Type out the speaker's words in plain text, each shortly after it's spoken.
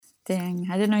Dang,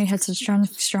 I didn't know you had such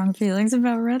strong feelings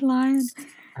about Red Lion.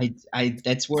 I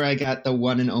that's where I got the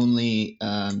one and only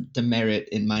demerit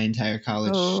in my entire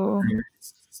college career.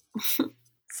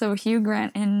 So Hugh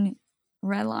Grant and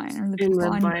Red Lion are the people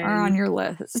are on your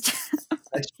list.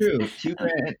 That's true. Hugh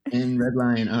Grant and Red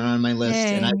Lion are on my list,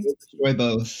 and I will destroy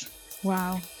both.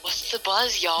 Wow. What's the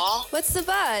buzz, y'all? What's the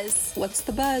buzz? What's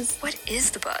the buzz? What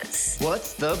is the buzz?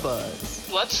 What's the buzz?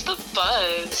 What's the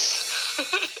buzz?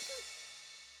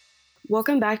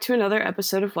 Welcome back to another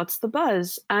episode of What's the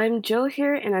Buzz. I'm Jill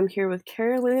here, and I'm here with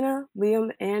Carolina,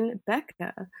 Liam, and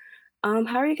Becca.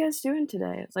 How are you guys doing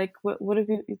today? Like, what have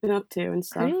you been up to and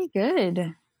stuff? Pretty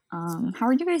good. How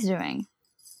are you guys doing?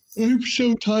 I'm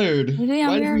so tired. Yeah,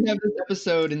 why did we have this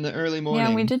episode in the early morning?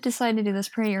 Yeah, we did decide to do this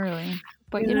pretty early.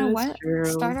 But you know what? True.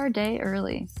 Start our day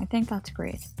early. I think that's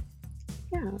great.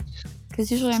 Yeah. Because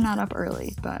usually I'm not up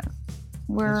early, but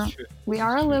we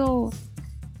are a little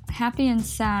happy and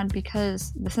sad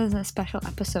because this is a special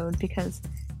episode, because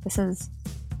this is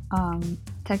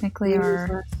technically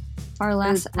our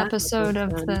last episode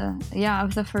of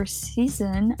the first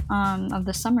season of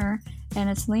the summer, and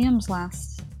it's Liam's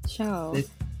last show.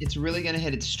 It's really going to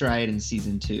hit its stride in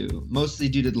season 2, mostly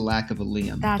due to the lack of a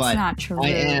Liam. That's not true,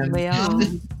 Liam.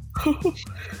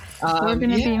 We're going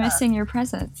to be missing your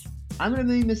presence. I'm going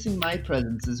to be missing my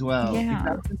presence as well. Yeah.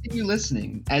 I'll continue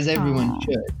listening, as everyone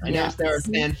should. I know there are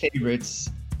fan favorites,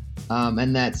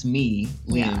 and that's me,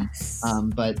 Liam. Yes.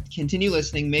 But continue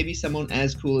listening. Maybe someone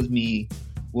as cool as me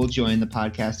will join the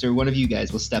podcast, or one of you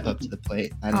guys will step up to the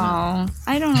plate. I don't know.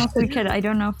 I don't know if we could. I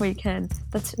don't know if we could.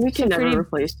 We can never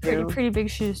replace you. Pretty big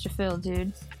shoes to fill,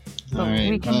 dude. But right,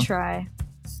 we can try.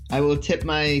 I will tip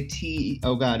my tea.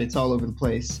 Oh God, it's all over the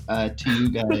place. To you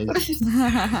guys.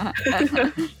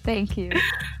 Thank you.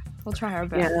 We'll try our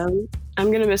best. Yeah,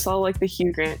 I'm gonna miss all like the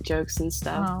Hugh Grant jokes and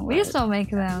stuff. Oh, we still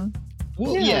make them.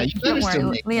 Well, you better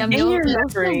still make Liam. In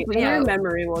your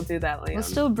memory, we'll do that, Liam. We'll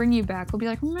still bring you back. We'll be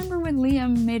like, remember when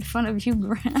Liam made fun of Hugh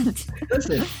Grant?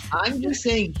 Listen, I'm just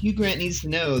saying Hugh Grant needs to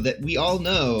know that we all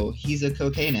know he's a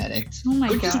cocaine addict. Oh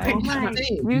my God.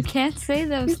 You can't say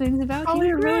those things about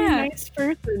Hugh Grant. He's a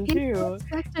really nice person, too. He's a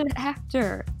respected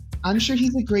actor. I'm sure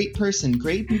he's a great person.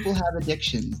 Great people have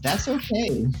addictions. That's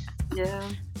okay. Yeah.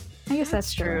 I guess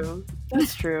that's true.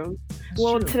 That's true.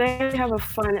 Well, today we have a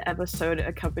fun episode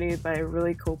accompanied by a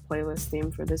really cool playlist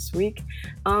theme for this week.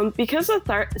 Because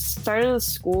the start of the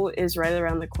school is right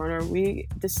around the corner, we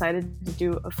decided to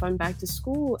do a fun back to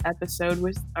school episode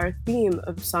with our theme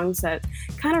of songs that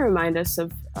kind of remind us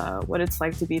of what it's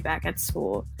like to be back at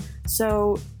school.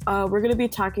 So we're going to be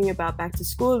talking about back to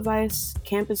school advice,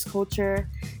 campus culture,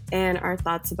 and our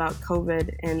thoughts about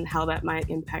COVID and how that might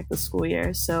impact the school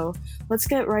year. So let's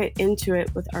get right into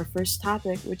it with our first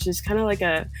topic, which is kind of like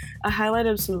a highlight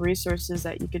of some resources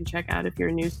that you can check out if you're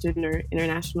a new student or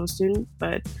international student.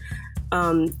 But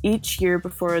each year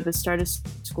before the start of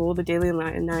school, the Daily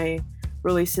Illini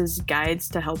releases guides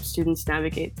to help students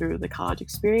navigate through the college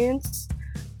experience.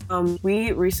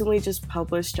 We recently just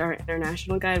published our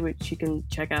international guide, which you can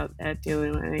check out at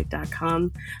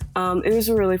dailyillini.com. It was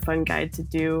a really fun guide to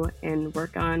do and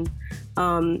work on.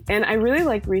 And I really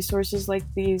like resources like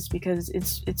these because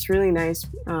it's really nice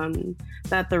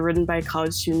that they're written by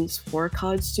college students for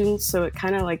college students. So it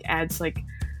kind of like adds like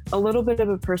a little bit of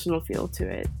a personal feel to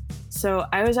it. So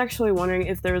I was actually wondering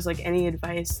if there was like any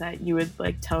advice that you would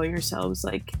like tell yourselves,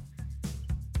 like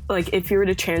if you were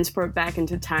to transport back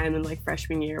into time in like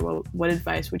freshman year, what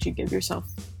advice would you give yourself?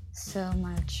 So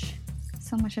much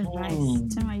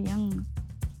advice to my young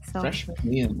self. Freshman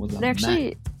Liam was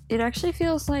a It actually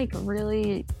feels like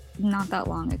really not that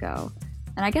long ago,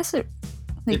 and I guess it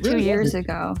really 2 years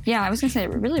ago. Yeah, I was gonna say it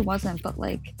really wasn't, but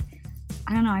like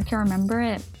I don't know, I can remember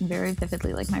it very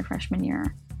vividly, like my freshman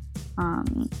year.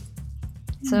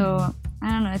 So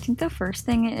I don't know. I think the first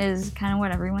thing is kind of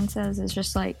what everyone says is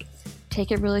just like take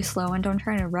it really slow and don't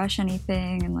try to rush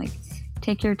anything, and like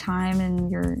take your time in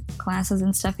your classes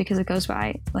and stuff because it goes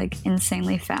by like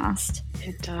insanely fast.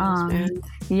 It does, man.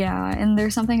 Yeah, and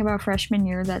there's something about freshman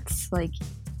year that's like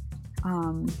I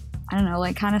don't know,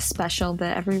 like kind of special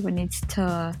that everyone needs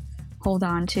to hold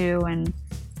on to, and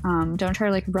don't try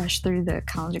to like rush through the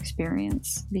college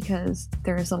experience because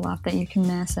there's a lot that you can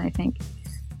miss. I think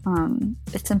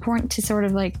it's important to sort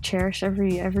of like cherish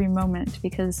every moment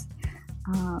because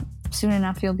soon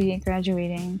enough you'll be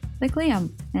graduating like Liam,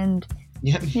 and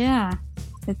yeah,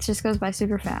 it just goes by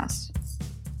super fast.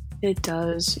 It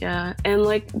does, yeah. And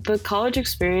like the college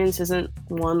experience isn't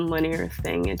one linear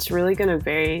thing. It's really going to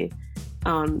vary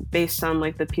based on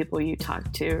like the people you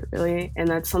talk to, really. And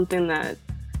that's something that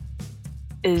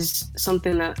is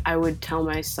something that I would tell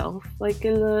myself like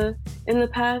in the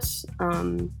past.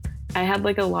 I had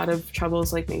like a lot of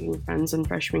troubles like making friends in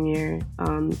freshman year,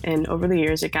 and over the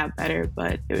years it got better,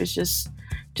 but it was just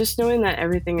knowing that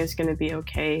everything is going to be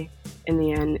okay in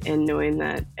the end, and knowing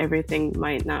that everything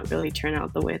might not really turn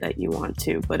out the way that you want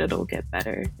to, but it'll get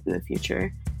better in the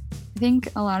future. I think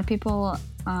a lot of people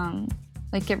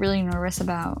like get really nervous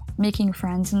about making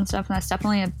friends and stuff, and that's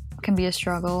definitely can be a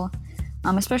struggle,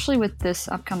 especially with this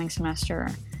upcoming semester,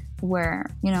 where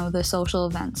the social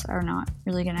events are not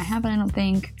really going to happen, I don't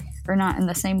think, or not in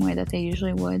the same way that they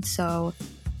usually would. So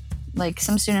like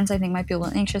some students I think might be a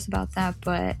little anxious about that,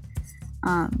 but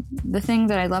the thing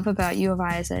that I love about U of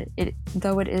I is that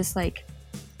though it is like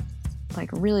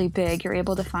really big, you're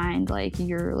able to find like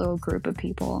your little group of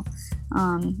people,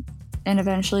 and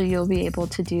eventually you'll be able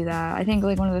to do that. I think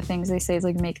like one of the things they say is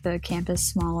like make the campus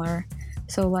smaller.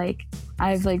 So like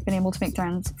I've like been able to make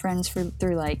friends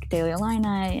through like Daily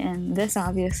Illini and this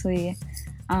obviously,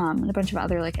 and a bunch of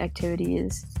other like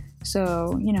activities.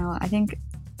 So I think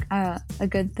a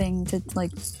good thing to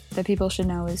like that people should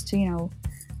know is to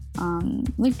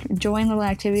like join little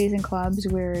activities and clubs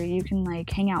where you can like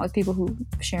hang out with people who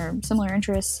share similar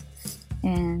interests,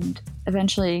 and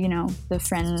eventually the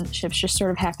friendships just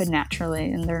sort of happen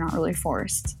naturally and they're not really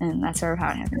forced, and that's sort of how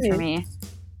it happened for me.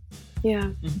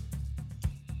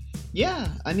 Yeah,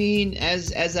 I mean,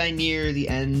 as I near the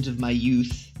end of my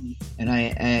youth and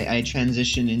I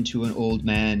transition into an old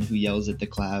man who yells at the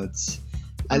clouds,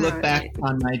 I look back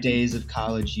on my days of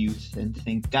college youth and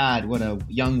think, God, what a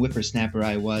young whippersnapper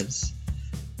I was.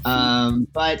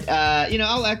 But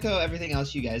I'll echo everything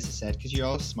else you guys have said because you're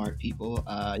all smart people.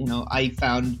 I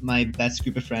found my best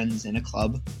group of friends in a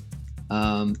club.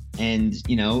 But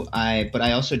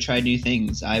I also tried new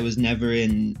things. I was never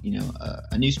in,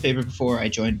 a newspaper before. I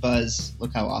joined Buzz.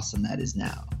 Look how awesome that is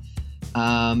now.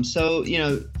 So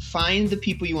find the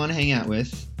people you want to hang out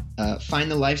with. Find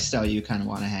the lifestyle you kind of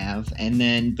want to have,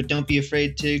 but don't be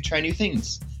afraid to try new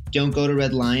things. Don't go to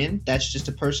Red Lion. That's just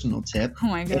a personal tip. Oh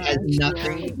my god! It has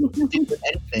nothing to do with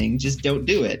anything. Just don't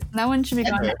do it. No one should be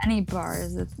going to any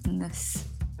bars in this.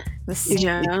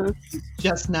 Yeah,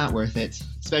 just not worth it.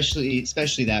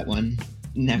 Especially that one.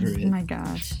 Never is. Oh my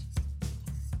gosh!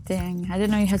 Dang, I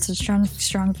didn't know you had such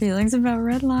strong feelings about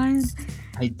Red Lion.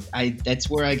 I that's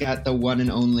where I got the one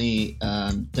and only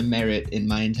demerit in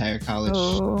my entire college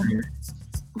career.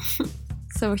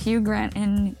 So Hugh Grant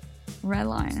and Red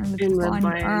Lion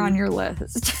are on your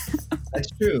list. That's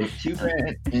true. Hugh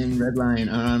Grant and Red Lion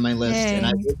are on my list, and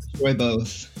I will destroy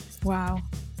both. Wow.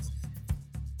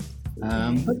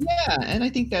 But yeah, and I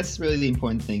think that's really the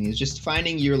important thing is just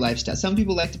finding your lifestyle. Some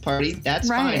people like to party. That's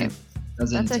fine.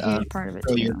 That's a huge part of it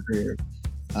too. Your career.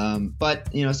 But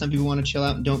some people want to chill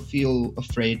out and don't feel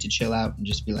afraid to chill out and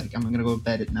just be like, I'm gonna go to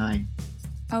bed at 9.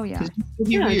 Oh yeah.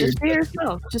 Yeah, weird. Just be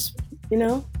yourself. Just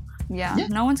Yeah,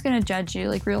 no one's gonna judge you.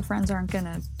 Like real friends aren't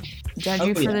gonna judge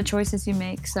you for the choices you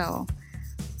make. So,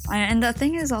 and the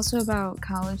thing is also about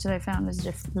college that I found is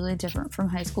really different from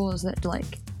high school is that like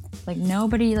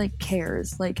nobody like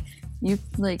cares. Like you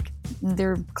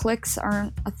their cliques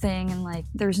aren't a thing, and like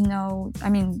there's no. I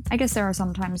mean, I guess there are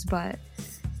sometimes, but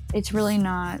it's really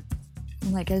not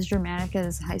like as dramatic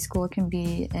as high school can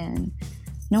be, and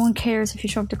no one cares if you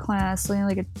show up to class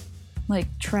like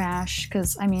trash,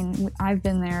 because I mean I've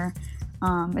been there.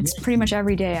 It's pretty much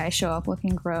every day I show up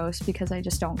looking gross because I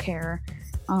just don't care.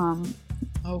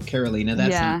 Oh, Carolina,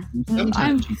 that's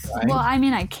sometimes you try. Well, I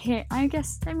mean I care. I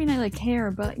guess I like care,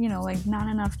 but like not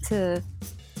enough to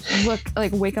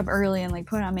wake up early and like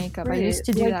put on makeup. Right. I used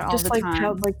to do that all the time.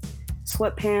 Have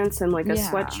sweatpants and a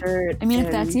sweatshirt. I mean,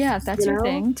 if that's your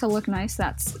thing to look nice,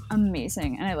 that's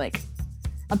amazing, and I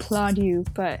applaud you.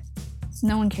 But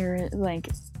no one cares. Like,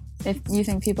 if you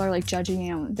think people are judging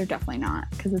you, they're definitely not,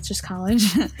 because it's just college.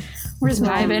 We're just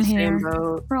vibing here.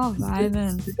 We're all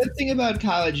vibing. The good thing about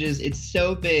college is it's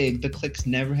so big, the cliques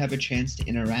never have a chance to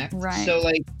interact. Right. So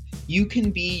you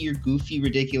can be your goofy,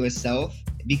 ridiculous self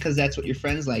because that's what your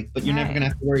friends like, but you're never going to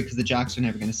have to worry because the jocks are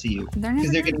never going to see you.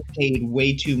 Because they're getting paid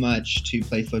way too much to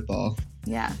play football.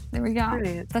 Yeah, there we go.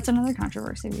 Right. That's another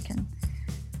controversy we can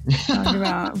talk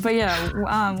about. But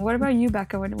yeah, what about you,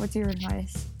 Becca? What's your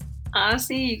advice?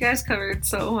 Honestly, you guys covered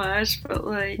so much, but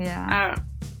I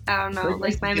don't know.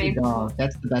 My main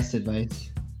that's the best advice.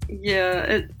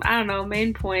 Yeah, I don't know.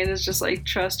 Main point is just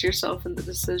trust yourself in the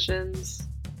decisions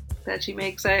that you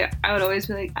make. I would always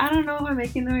be like, I don't know if I'm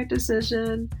making the right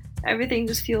decision. Everything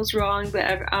just feels wrong,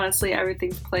 but honestly,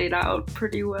 everything's played out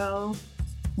pretty well.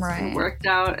 Right. And worked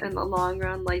out in the long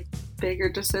run, bigger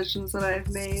decisions that I've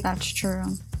made. That's true.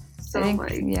 So I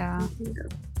think, yeah.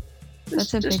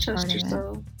 That's a big part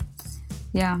of it.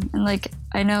 Yeah, and like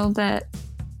I know that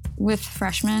with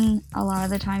freshmen, a lot of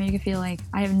the time you can feel like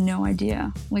I have no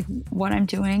idea like what I'm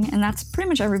doing, and that's pretty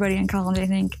much everybody in college, I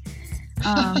think.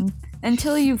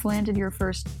 Until you've landed your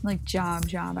first like job,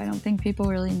 I don't think people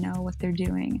really know what they're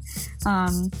doing.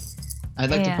 I'd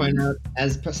like to point out,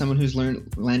 as someone who's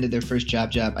landed their first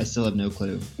job, I still have no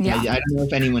clue. Yeah. I don't know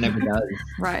if anyone ever does.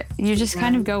 Right. You just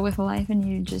kind of go with life and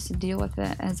you just deal with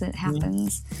it as it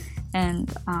happens.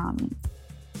 And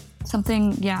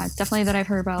something, definitely that I've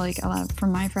heard about like a lot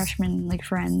from my freshman like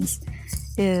friends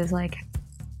is like,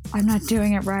 I'm not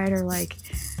doing it right, or like,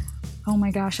 oh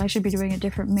my gosh, I should be doing a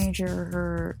different major,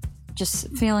 or just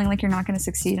feeling like you're not going to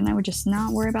succeed. And I would just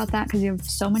not worry about that because you have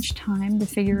so much time to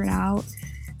figure it out.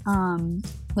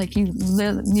 Like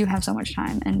you have so much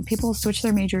time, and people switch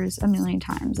their majors a million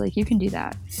times. Like you can do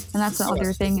that, and that's the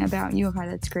other thing about U of I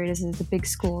that's great is it's a big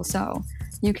school, so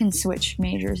you can switch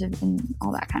majors and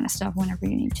all that kind of stuff whenever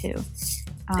you need to,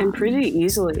 and pretty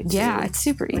easily too. Yeah, it's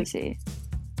super easy.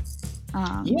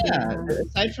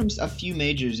 Aside from a few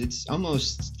majors, it's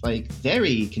almost like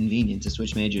very convenient to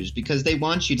switch majors because they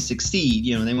want you to succeed.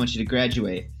 They want you to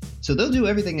graduate. So they'll do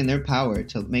everything in their power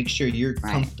to make sure you're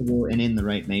comfortable and in the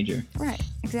right major. Right,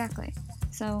 exactly.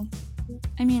 So,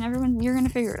 I mean, everyone, you're going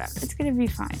to figure it out. It's going to be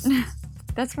fine.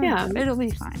 That's fine. It'll be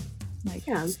fine. Like,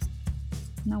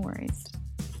 no worries.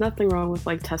 Nothing wrong with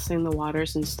like testing the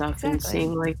waters and stuff and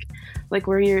seeing like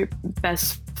where you're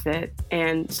best fit.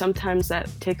 And sometimes that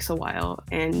takes a while,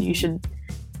 and you should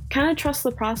kind of trust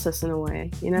the process in a way,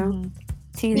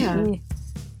 Yeah.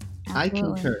 I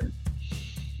concur.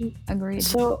 Agreed.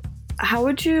 So how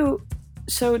would you,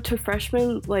 to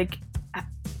freshmen, like,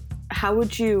 how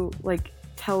would you like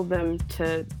tell them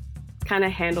to kind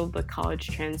of handle the college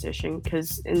transition?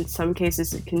 Because in some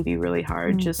cases it can be really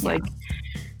hard,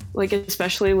 like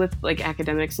especially with like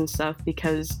academics and stuff,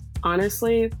 because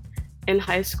honestly in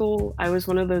high school I was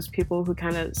one of those people who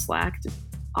kind of slacked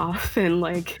off and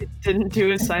like didn't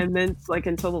do assignments like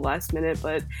until the last minute,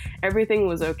 but everything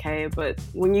was okay. But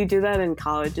when you do that in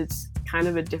college, it's kind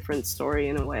of a different story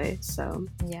in a way. So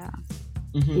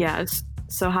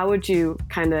so how would you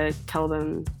kind of tell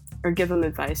them or give them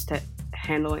advice to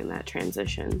handling that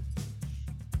transition?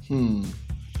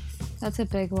 That's a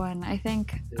big one. I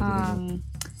think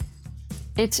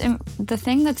it's the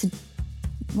thing that's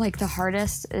like the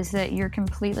hardest is that you're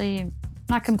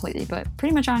not completely, but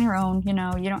pretty much on your own. You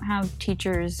don't have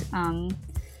teachers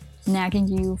nagging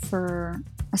you for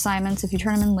assignments if you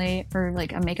turn them in late, or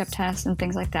like a makeup test and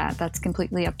things like that. That's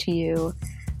completely up to you.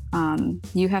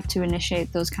 You have to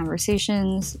initiate those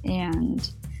conversations, and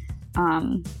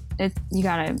you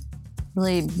gotta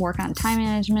really work on time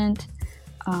management.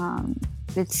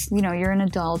 It's you're an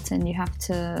adult and you have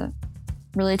to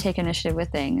really take initiative with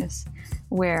things,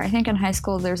 where I think in high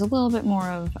school there's a little bit more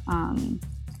of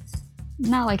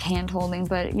not like hand-holding,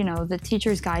 but the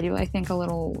teachers guide you I think a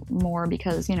little more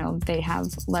because they have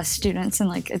less students, and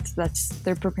like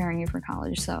they're preparing you for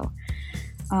college. So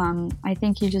I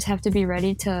think you just have to be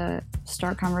ready to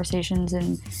start conversations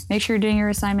and make sure you're doing your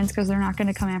assignments, because they're not going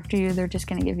to come after you. They're just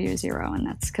going to give you a 0, and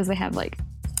that's because they have like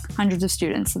hundreds of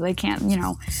students, so they can't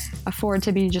afford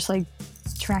to be just like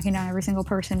tracking down every single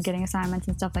person, getting assignments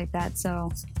and stuff like that.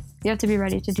 So you have to be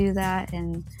ready to do that,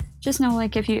 and just know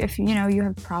like if you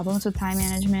have problems with time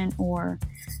management or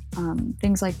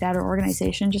things like that, or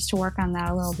organization, just to work on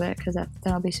that a little bit, because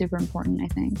that'll be super important, I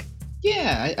think.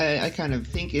 Yeah, I kind of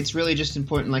think it's really just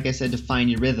important, like I said, to find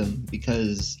your rhythm,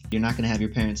 because you're not going to have your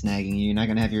parents nagging you. You're not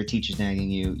going to have your teachers nagging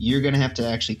you. You're going to have to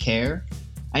actually care.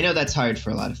 I know that's hard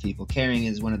for a lot of people. Caring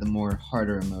is one of the more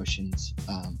harder emotions.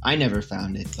 I never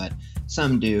found it, but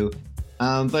some do.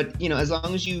 But as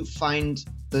long as you find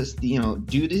this,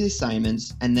 do the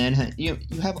assignments, and then you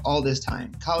have all this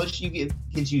time. College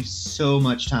gives you so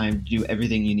much time to do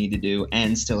everything you need to do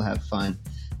and still have fun.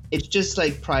 It's just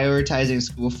like prioritizing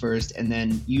school first, and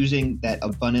then using that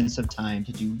abundance of time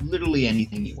to do literally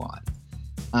anything you want.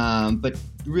 But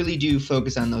really do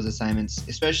focus on those assignments,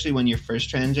 especially when you're first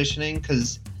transitioning,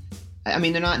 because I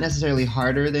mean, they're not necessarily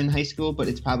harder than high school, but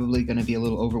it's probably going to be a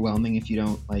little overwhelming if you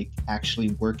don't like actually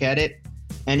work at it.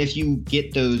 And if you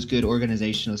get those good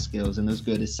organizational skills and those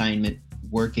good assignment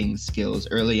working skills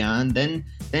early on, then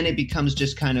it becomes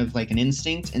just kind of like an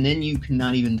instinct, and then you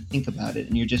cannot even think about it,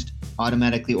 and you're just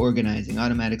automatically organizing,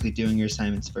 automatically doing your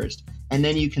assignments first. And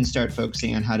then you can start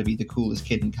focusing on how to be the coolest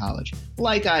kid in college.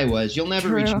 Like I was. You'll never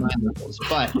reach my levels,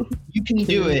 but you can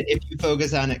do it if you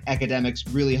focus on academics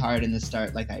really hard in the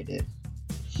start like I did.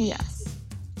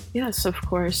 Yes, of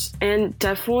course. And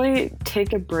definitely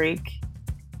take a break,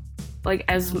 like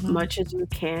as much as you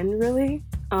can, really.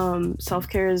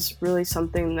 self-care is really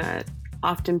something that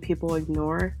often people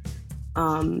ignore.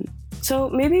 So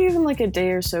maybe even like a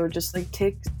day or so, just like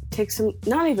take some,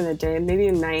 not even a day, maybe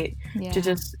a night to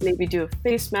just maybe do a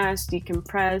face mask,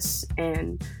 decompress,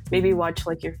 and maybe watch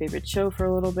like your favorite show for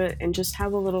a little bit and just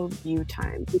have a little you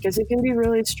time, because it can be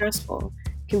really stressful.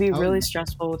 It can be really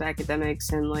stressful with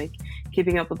academics and like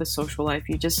keeping up with the social life.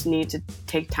 You just need to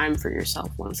take time for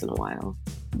yourself once in a while.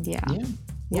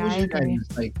 What was your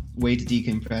guys' like way to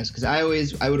decompress? Because I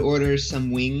would order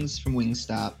some wings from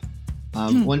Wingstop.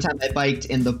 One time I biked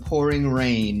in the pouring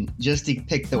rain just to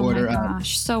pick the order up. Oh my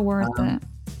gosh, so worth it.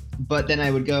 But then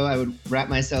I would wrap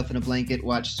myself in a blanket,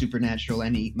 watch Supernatural,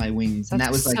 and eat my wings. And that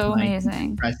was like so my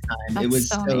amazing. Press time. That's it was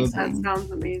so so amazing. That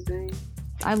sounds amazing.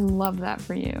 I love that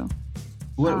for you.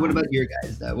 What about your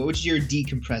guys though? What was your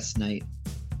decompress night?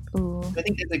 Ooh. I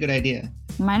think that's a good idea.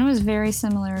 Mine was very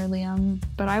similar, Liam,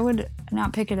 but I would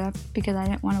not pick it up because I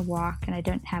didn't want to walk and I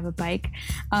didn't have a bike.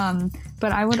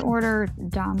 But I would order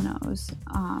Domino's,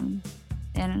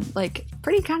 and like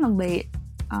pretty kind of late.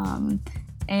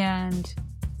 And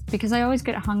because I always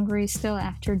get hungry still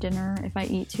after dinner if I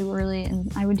eat too early,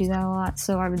 and I would do that a lot,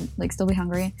 so I would like still be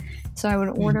hungry. So I would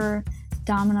order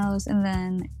Domino's and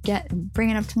then bring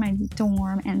it up to my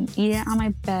dorm and eat it on my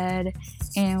bed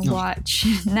and watch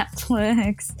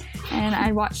Netflix. And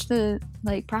I'd watch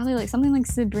probably like something like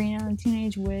Sabrina the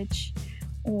Teenage Witch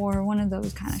or one of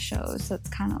those kind of shows that's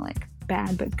kind of like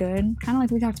bad but good, kind of like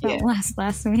we talked about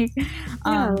last week.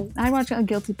 I watched a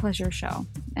guilty pleasure show,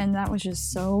 and that was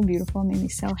just so beautiful. It made me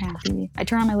so happy. I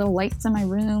turn on my little lights in my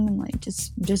room and like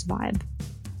just vibe.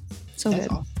 So that's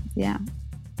good. Awesome.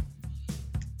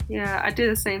 Yeah, I do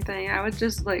the same thing. I would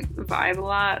just like vibe a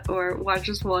lot or watch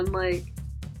this one like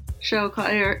show called,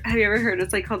 have you ever heard,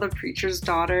 it's like called The Preacher's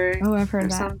Daughter? Oh, I've heard or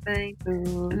that. Something.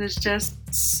 And it's just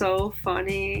so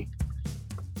funny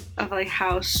of like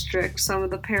how strict some of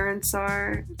the parents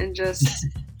are and just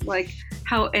like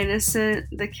how innocent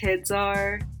the kids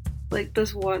are. Like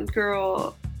this one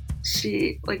girl,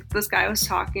 this guy was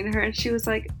talking to her and she's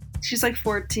like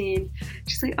 14.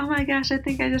 She's like, oh my gosh, I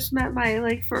think I just met my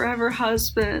like forever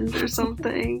husband or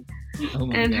something.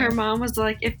 And her mom was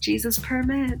like, if Jesus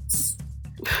permits.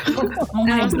 Oh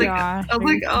my gosh. I was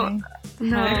like, oh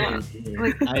no.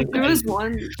 Like there was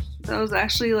one that was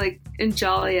actually like in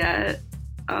Joliet.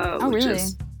 Which really?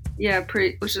 Is,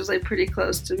 which is like pretty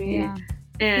close to me. Yeah.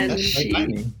 And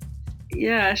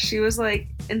she was like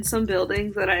in some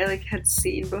buildings that I like had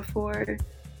seen before.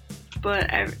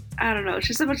 But I don't know. It's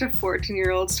just a bunch of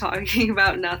 14-year-olds talking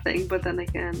about nothing. But then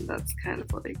again, that's kind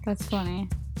of like... That's funny.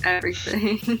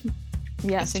 Everything.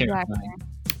 Yes, exactly.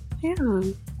 Yeah.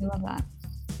 I love that.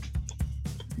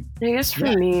 I guess for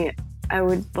me, I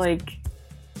would like,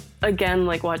 again,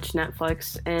 like watch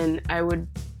Netflix, and I would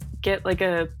get like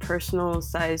a personal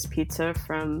size pizza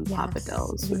from Papa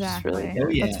Del's, which is really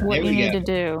good. That's what you need to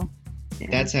do.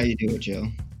 That's how you do it, Jill.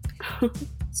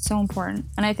 So important.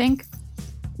 And I think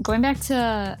going back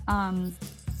to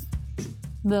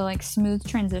the like smooth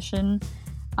transition,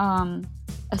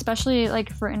 especially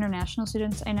like for international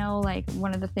students, I know like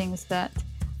one of the things that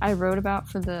I wrote about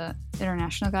for the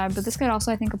international guide, but this guide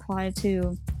also I think applied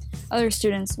to other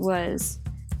students, was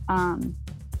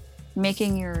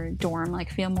making your dorm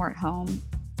like feel more at home.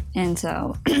 And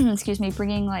so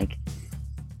bringing like,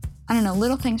 I don't know,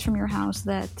 little things from your house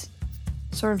that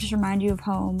sort of just remind you of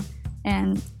home,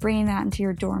 and bringing that into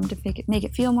your dorm to make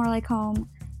it feel more like home.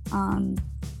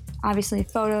 Obviously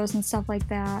photos and stuff like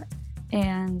that.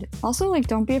 And also like,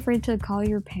 don't be afraid to call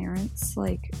your parents,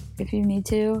 like if you need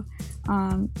to. You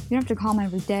don't have to call them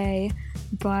every day,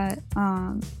 but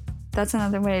that's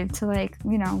another way to like,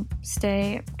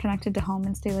 stay connected to home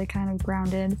and stay like kind of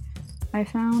grounded, I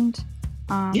found.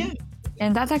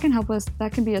 And that can help us,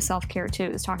 that can be a self-care too,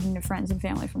 is talking to friends and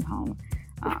family from home.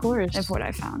 Of course. Of what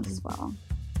I found as well.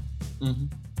 Mm-hmm.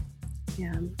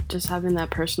 Yeah, just having that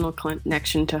personal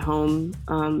connection to home,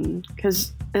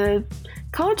 because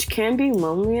college can be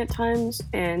lonely at times,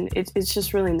 and it's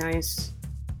just really nice,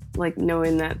 like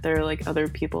knowing that there are like other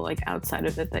people like outside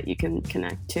of it that you can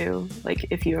connect to. Like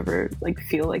if you ever like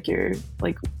feel like you're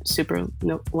like super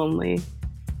lonely,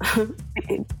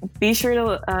 be sure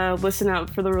to listen out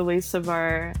for the release of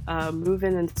our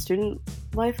move-in and student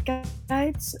life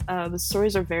guides. The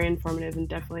stories are very informative and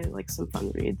definitely like some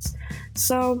fun reads.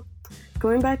 So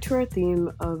going back to our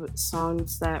theme of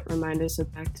songs that remind us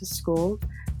of back to school,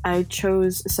 I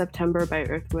chose September by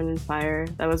Earth, Wind & Fire.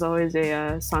 That was always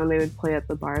a song they would play at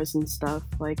the bars and stuff,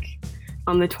 like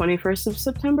on the 21st of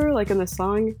September, like in the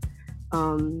song.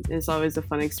 is always a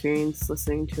fun experience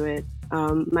listening to it.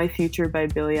 My Future by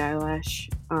Billie Eilish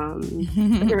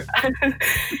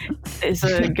is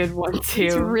a good one too.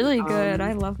 It's really good.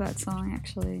 I love that song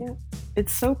actually. Yeah.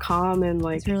 It's so calm and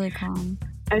like it's really calm.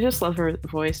 I just love her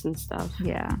voice and stuff.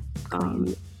 Yeah.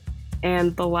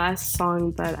 And the last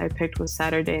song that I picked was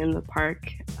Saturday in the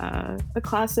Park, a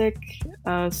classic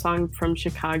song from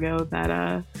Chicago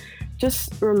that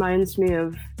just reminds me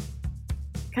of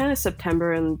kind of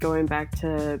September and going back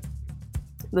to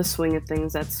the swing of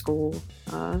things at school.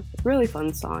 Really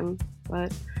fun song.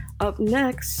 But up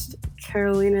next,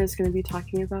 Carolina is going to be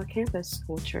talking about campus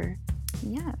culture.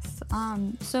 Yes.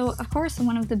 So, of course,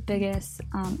 one of the biggest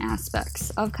aspects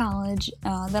of college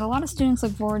that a lot of students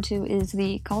look forward to is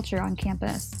the culture on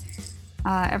campus.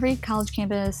 Every college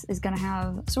campus is going to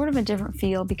have sort of a different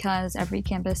feel because every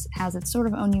campus has its sort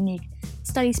of own unique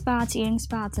study spots, eating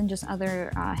spots, and just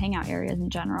other hangout areas in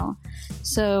general.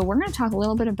 So we're going to talk a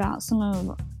little bit about some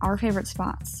of our favorite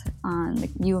spots on the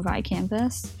U of I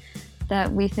campus that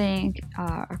we think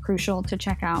are crucial to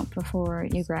check out before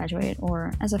you graduate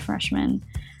or as a freshman.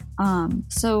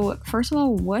 So first of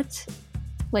all,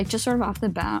 just sort of off the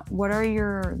bat, what are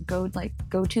your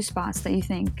go-to spots that you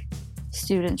think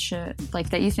students should,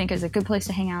 that you think is a good place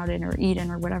to hang out in or eat in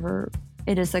or whatever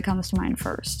it is that comes to mind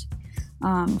first?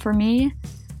 For me,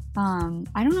 I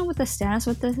don't know what the status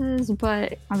with this is,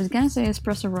 but I was gonna say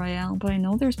Espresso Royale, but I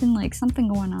know there's been something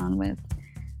going on with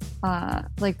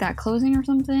that closing or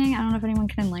something. I don't know if anyone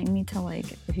can enlighten me to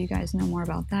if you guys know more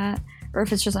about that or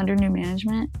if it's just under new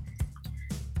management.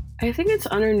 I think it's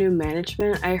under new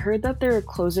management. I heard that they're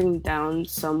closing down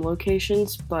some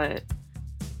locations, but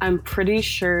I'm pretty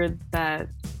sure that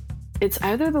it's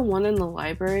either the one in the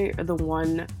library or the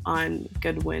one on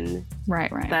Goodwin.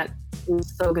 Right. That is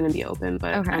still going to be open,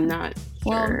 but okay. I'm not sure.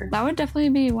 Well, that would definitely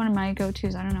be one of my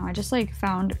go-tos. I don't know. I just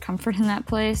found comfort in that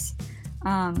place.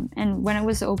 And when it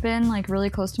was open, really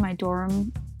close to my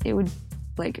dorm, it would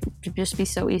just be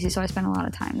so easy. So I spent a lot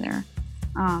of time there.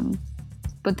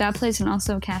 But that place and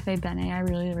also Cafe Bene, I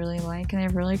really, really like. And they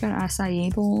have really good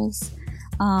acai bowls.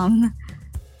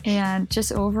 And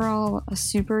just overall a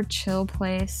super chill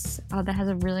place that has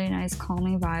a really nice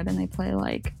calming vibe. And they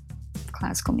play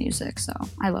classical music. So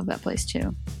I love that place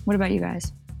too. What about you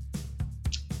guys?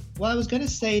 Well, I was going to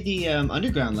say the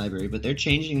underground library, but they're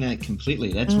changing that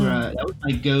completely. That's where that was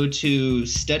my go-to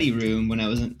study room when I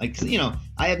wasn't I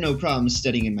have no problem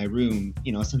studying in my room.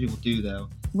 Some people do though.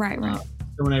 Right.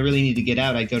 So when I really need to get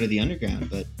out, I go to the underground,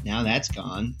 but now that's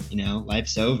gone.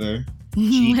 Life's over.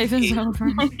 Life is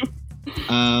over.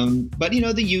 But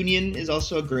the Union is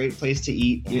also a great place to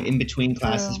eat in between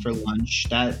classes for lunch.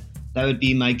 That would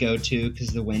be my go-to because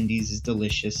the Wendy's is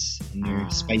delicious and their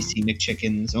spicy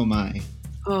McChickens. Oh my.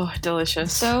 Oh,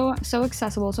 delicious. So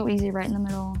accessible, so easy, right in the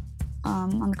middle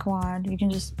on the quad. You can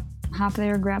just hop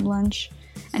there, grab lunch,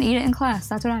 and eat it in class.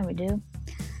 That's what I would do.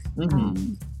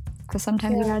 Because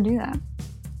sometimes you gotta do that.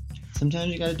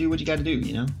 Sometimes you gotta do what you gotta do,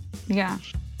 Yeah.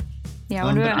 Yeah,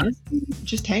 but honestly,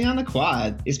 just hang on the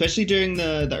quad, especially during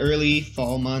the early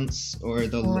fall months or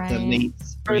the late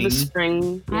spring. Or the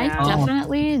spring. Yeah. I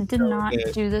definitely did not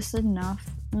do this enough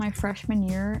my freshman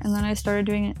year, and then I started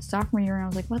doing it sophomore year, and I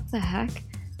was like, what the heck?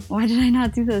 Why did I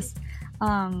not do this?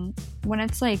 When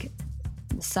it's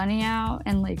sunny out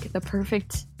and there's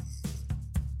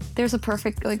a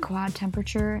perfect quad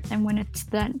temperature, and when it's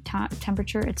that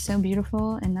temperature, it's so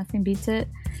beautiful and nothing beats it.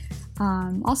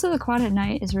 Also, the quad at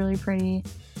night is really pretty.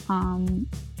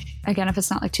 Again, if it's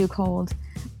not too cold.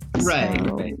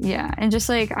 Right. Yeah, and just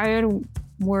I would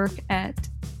work at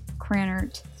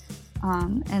Cranert,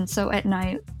 and so at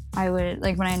night I would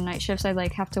when I had night shifts,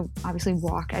 I'd have to obviously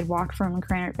walk. I'd walk from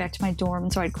Cranert back to my dorm,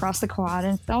 and so I'd cross the quad,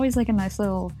 and it's always a nice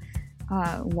little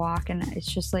walk, and it's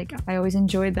just I always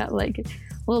enjoyed that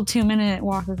little 2-minute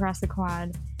walk across the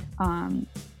quad.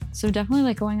 So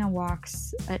definitely going on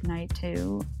walks at night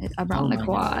too around the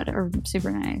quad are super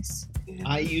nice.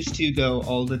 I used to go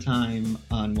all the time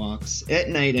on walks at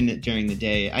night and during the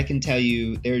day. I can tell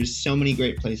you there's so many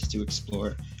great places to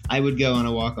explore. I would go on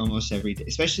a walk almost every day,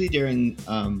 especially during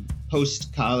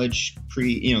post-college,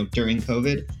 during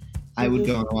COVID. I would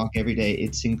go on a walk every day.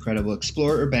 It's incredible.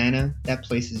 Explore Urbana. That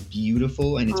place is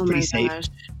beautiful and it's pretty safe. Gosh.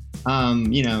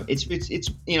 It's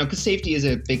because safety is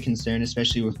a big concern,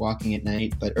 especially with walking at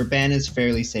night. But Urbana is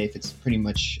fairly safe. It's pretty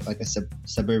much like a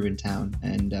suburban town,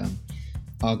 and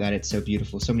it's so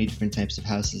beautiful. So many different types of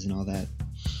houses and all that.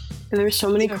 And there's so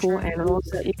many cool animals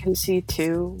that you can see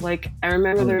too. I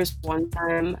remember there was one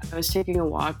time I was taking a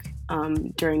walk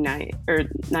during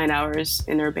 9 hours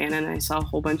in Urbana, and I saw a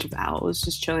whole bunch of owls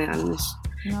just chilling out in this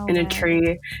in a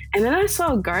tree. And then I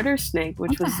saw a garter snake,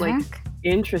 which was like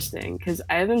interesting because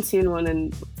I haven't seen one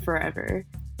in forever.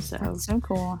 So that's so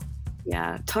cool.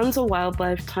 Yeah, tons of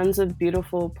wildlife, tons of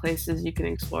beautiful places you can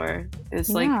explore. It's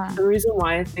like the reason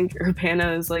why I think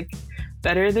Urbana is like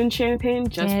better than Champaign,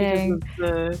 just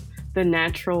because of the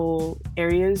natural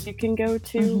areas you can go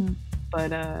to.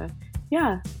 But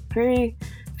yeah, very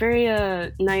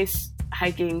very nice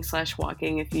hiking /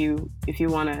 walking if you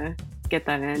want to get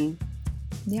that in.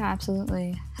 Yeah,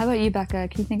 absolutely. How about you, Becca?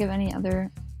 Can you think of any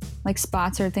other like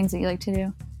spots or things that you like to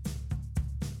do?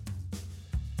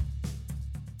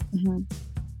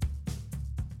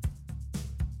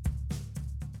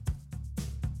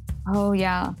 Oh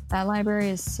yeah, that library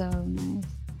is so nice.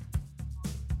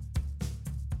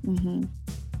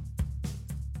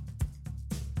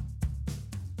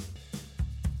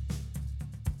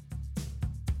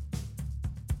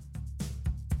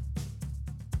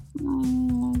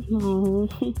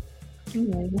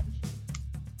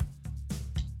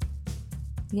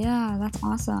 Yeah, that's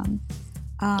awesome.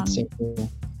 That's so cool.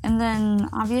 And then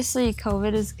obviously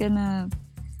COVID is gonna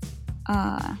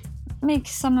make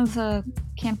some of the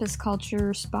campus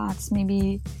culture spots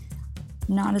maybe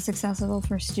not as accessible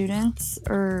for students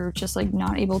or just like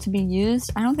not able to be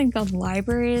used. I don't think the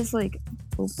library is like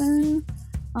open.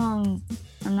 I'm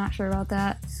not sure about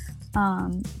that.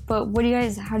 But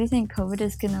how do you think COVID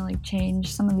is gonna like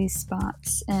change some of these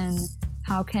spots, and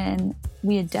how can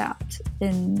we adapt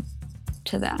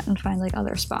to that and find like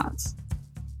other spots?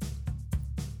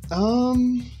 That's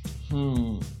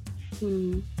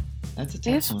a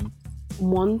tough one.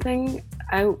 One thing,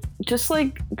 I just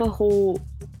like the whole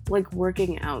like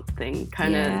working out thing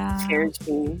kind of scares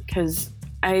me, because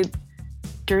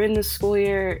during the school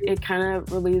year it kind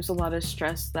of relieves a lot of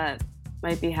stress that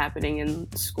might be happening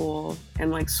in school and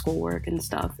like schoolwork and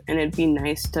stuff, and it'd be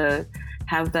nice to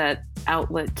have that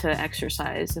outlet to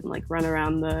exercise and like run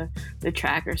around the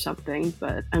track or something.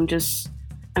 But I'm just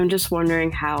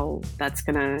wondering how that's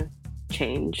gonna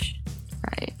change.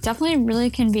 Right. Definitely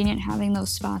really convenient having those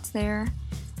spots there.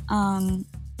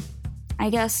 I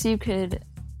guess you could,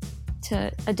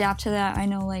 to adapt to that, I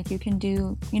know like you can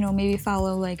do, maybe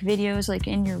follow like videos like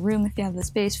in your room if you have the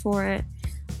space for it.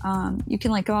 You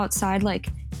can like go outside like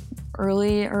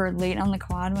early or late on the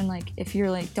quad when like if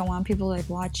you're like don't want people to like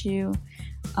watch you.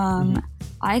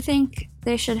 I think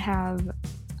I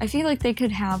feel like they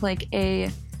could have like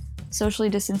a socially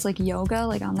distanced like yoga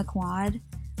like on the quad.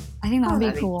 I think that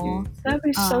would be cool. That'd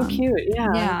be so cute.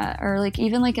 Yeah, or like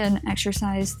even like an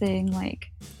exercise thing.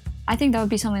 Like, I think that would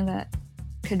be something that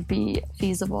could be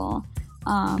feasible.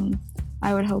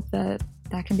 I would hope that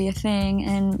can be a thing.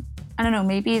 And I don't know,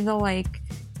 maybe they'll like,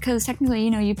 because technically,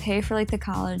 you pay for like the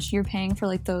college, you're paying for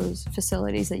like those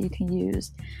facilities that you can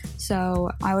use. So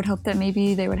I would hope that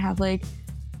maybe they would have like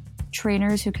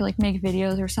trainers who could like make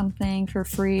videos or something for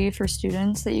free for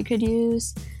students that you could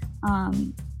use.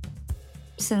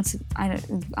 Since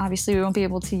obviously we won't be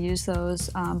able to use those.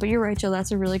 But you're right, Jill,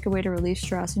 that's a really good way to relieve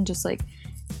stress and just like,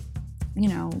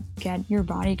 get your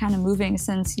body kind of moving,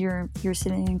 since you're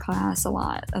sitting in class a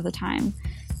lot of the time.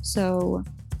 So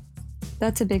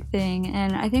that's a big thing.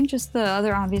 And I think just the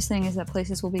other obvious thing is that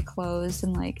places will be closed,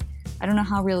 and like, I don't know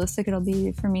how realistic it'll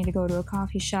be for me to go to a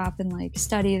coffee shop and like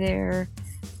study there.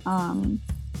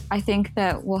 I think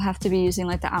that we'll have to be using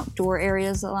like the outdoor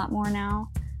areas a lot more now.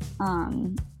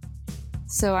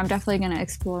 So I'm definitely going to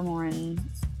explore more and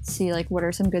see like what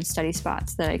are some good study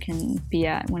spots that I can be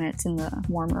at when it's in the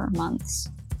warmer months.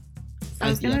 I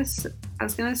was gonna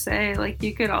say like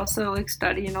you could also like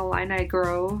study in Illini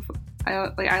Grove.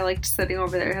 I liked sitting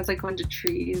over there. It has like a bunch of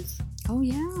trees. Oh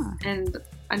yeah. And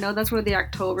I know that's where the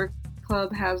October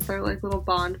Club has their like little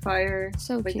bonfire.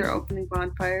 So like cute. Their opening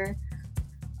bonfire.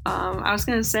 I was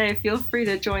gonna say, feel free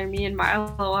to join me and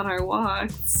Milo on our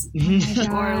walks.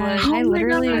 I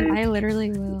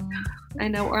literally will. I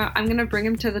know. I'm gonna bring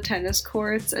him to the tennis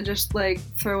courts and just like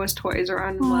throw his toys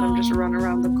around and let him just run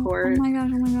around the court. Oh my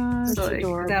gosh! So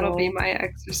like, that'll be my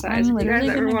exercise. I'm literally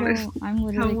coming with. I'm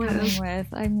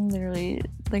literally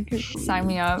like, sign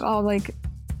me up. I'll like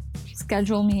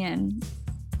schedule me in.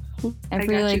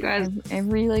 Every I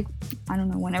don't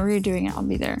know, whenever you're doing it, I'll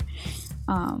be there.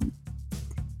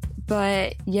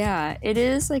 But yeah, it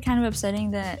is like kind of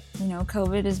upsetting that,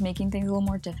 COVID is making things a little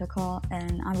more difficult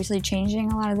and obviously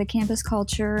changing a lot of the campus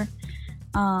culture.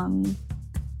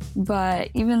 But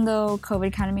even though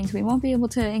COVID kind of means we won't be able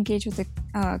to engage with the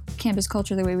campus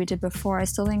culture the way we did before, I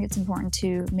still think it's important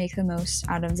to make the most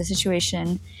out of the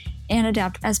situation and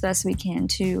adapt as best we can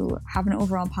to have an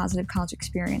overall positive college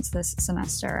experience this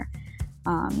semester.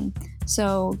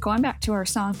 So going back to our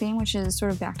song theme, which is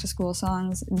sort of back to school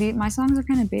songs, my songs are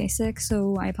kind of basic,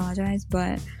 so I apologize,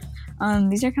 but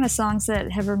these are kind of songs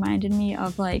that have reminded me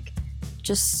of like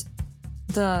just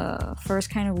the first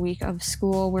kind of week of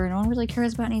school where no one really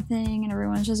cares about anything and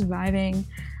everyone's just vibing.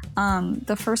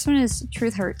 The first one is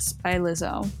Truth Hurts by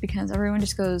Lizzo, because everyone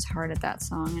just goes hard at that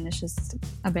song and it's just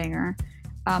a banger.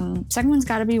 Second one's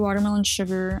gotta be Watermelon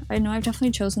Sugar. I know I've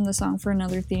definitely chosen the song for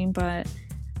another theme, but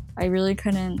I really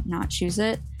couldn't not choose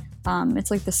it.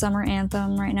 It's like the summer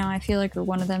anthem right now, I feel like, or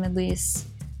one of them at least.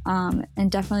 And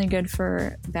definitely good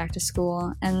for back to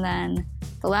school. And then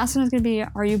the last one is going to be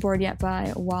Are You Bored Yet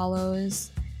by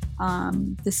Wallows.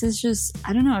 This is just,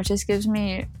 I don't know, it just gives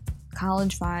me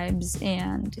college vibes,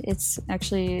 and it's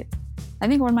actually, I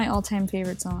think, one of my all-time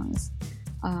favorite songs.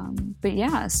 But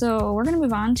yeah, so we're going to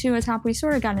move on to a topic we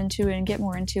sort of got into and get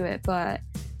more into it, but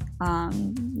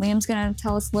Liam's going to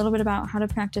tell us a little bit about how to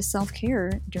practice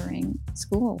self-care during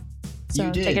school.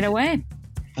 So take it away.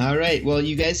 All right. Well,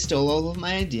 you guys stole all of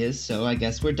my ideas, so I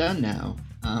guess we're done now.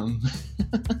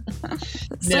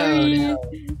 No.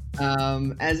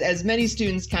 As many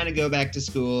students kind of go back to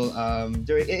school,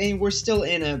 and we're still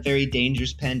in a very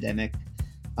dangerous pandemic,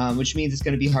 which means it's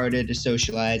going to be harder to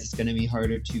socialize. It's going to be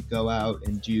harder to go out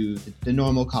and do the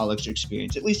normal college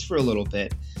experience, at least for a little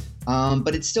bit.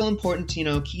 But it's still important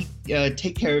to,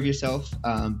 take care of yourself,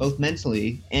 both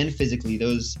mentally and physically.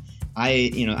 Those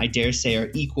I dare say are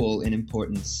equal in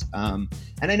importance. And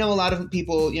I know a lot of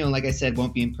people, like I said,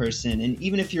 won't be in person. And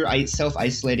even if you're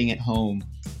self-isolating at home,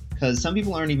 because some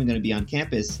people aren't even going to be on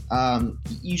campus,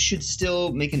 you should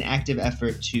still make an active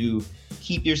effort to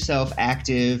keep yourself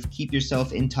active, keep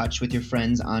yourself in touch with your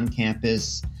friends on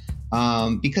campus.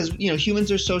 Because,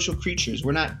 humans are social creatures.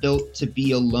 We're not built to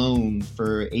be alone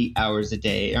for 8 hours a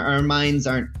day. Our minds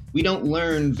we don't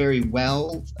learn very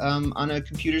well on a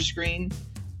computer screen.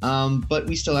 But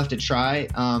we still have to try.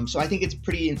 So I think it's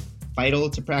pretty vital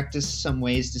to practice some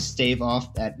ways to stave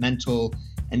off that mental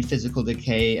and physical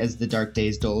decay as the dark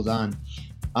days dole on.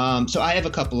 So I have a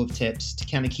couple of tips to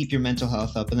kind of keep your mental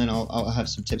health up, and then I'll have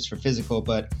some tips for physical.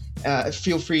 But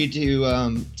feel free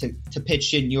to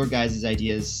pitch in your guys'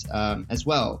 ideas as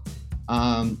well.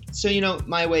 So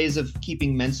my ways of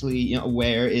keeping mentally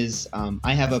aware is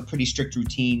I have a pretty strict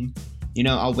routine.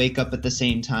 I'll wake up at the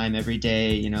same time every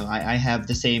day. I have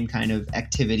the same kind of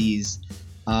activities.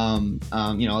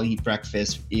 I'll eat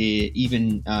breakfast.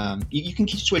 Even you can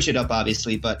switch it up,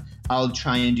 obviously, but I'll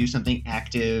try and do something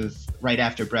active right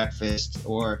after breakfast,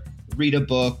 or read a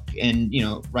book and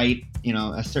write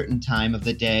a certain time of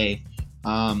the day.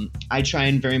 I try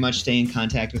and very much stay in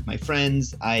contact with my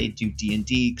friends. I do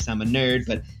D&D because I'm a nerd,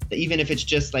 but even if it's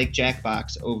just like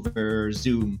Jackbox over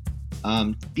Zoom.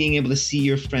 Being able to see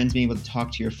your friends, being able to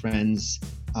talk to your friends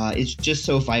is just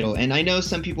so vital. And I know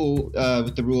some people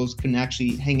with the rules can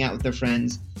actually hang out with their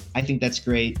friends. I think that's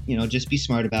great. Just be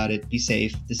smart about it. Be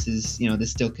safe. This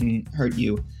still can hurt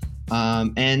you.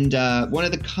 And one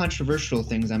of the controversial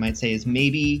things I might say is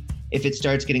maybe if it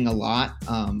starts getting a lot,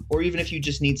 or even if you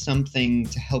just need something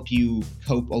to help you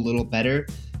cope a little better,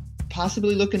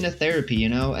 possibly look into therapy.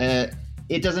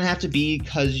 It doesn't have to be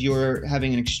because you're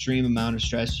having an extreme amount of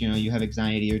stress, you have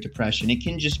anxiety or depression. It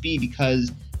can just be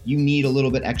because you need a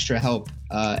little bit extra help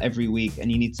every week and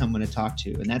you need someone to talk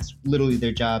to. And that's literally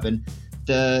their job. And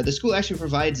the school actually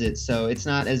provides it. So it's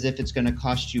not as if it's going to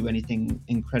cost you anything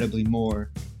incredibly more.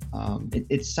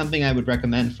 It's something I would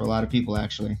recommend for a lot of people,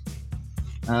 actually.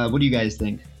 What do you guys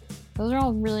think? Those are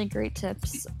all really great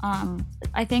tips.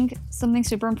 I think something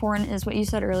super important is what you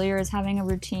said earlier, is having a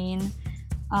routine.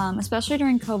 Especially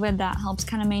during COVID, that helps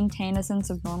kind of maintain a sense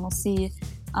of normalcy,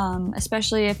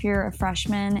 especially if you're a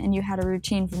freshman and you had a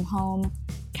routine from home.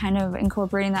 Kind of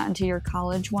incorporating that into your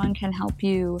college one can help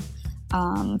you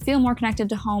feel more connected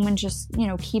to home and just,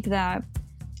 keep that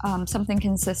something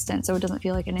consistent, so it doesn't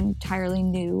feel like an entirely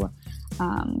new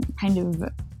kind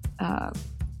of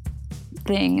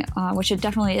thing, which it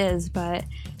definitely is. But,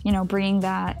 bringing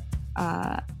that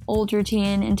old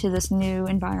routine into this new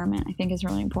environment, I think is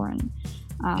really important.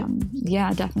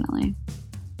 Yeah, definitely.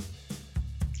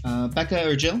 Becca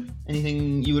or Jill,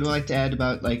 anything you would like to add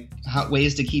about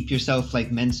ways to keep yourself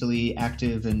mentally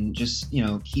active and just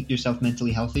keep yourself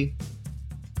mentally healthy?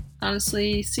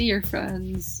 Honestly, see your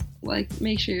friends.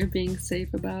 Make sure you're being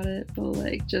safe about it,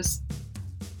 but just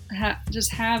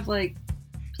have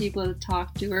people to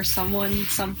talk to, or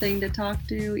something to talk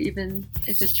to, even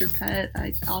if it's your pet.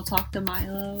 I'll talk to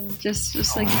Milo. Just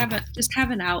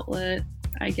have an outlet,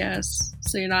 I guess,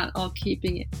 so you're not all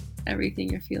keeping everything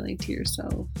you're feeling to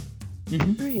yourself.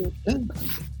 Mm-hmm. Right.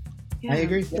 Yeah. I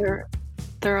agree. There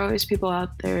are always people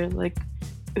out there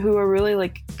who are really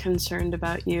like concerned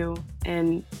about you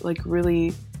and like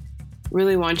really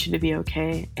want you to be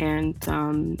okay, and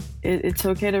it's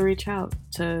okay to reach out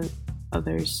to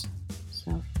others.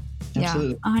 So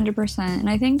Absolutely. Yeah, 100%. And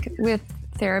I think with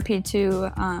therapy too,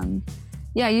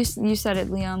 yeah, you said it,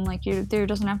 Liam, like there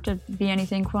doesn't have to be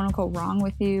anything quote unquote wrong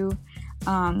with you.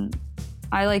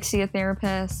 I like see a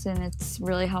therapist, and it's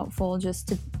really helpful just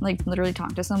to like literally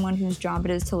talk to someone whose job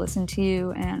it is to listen to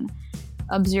you and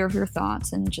observe your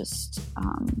thoughts and just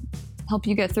help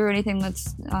you get through anything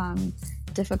that's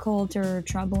difficult or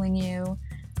troubling you.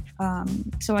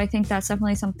 So I think that's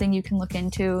definitely something you can look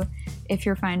into if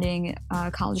you're finding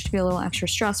college to be a little extra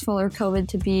stressful or COVID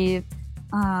to be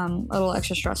a little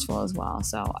extra stressful as well.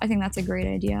 So I think that's a great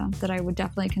idea that I would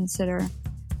definitely consider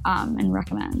and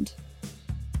recommend.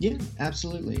 Yeah,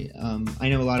 absolutely. I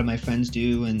know a lot of my friends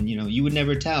do, and you would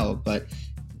never tell, but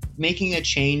making a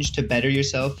change to better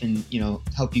yourself and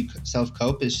help you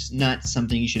self-cope is not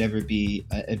something you should ever be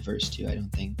adverse to, I don't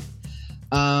think.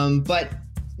 But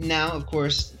now, of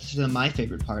course, my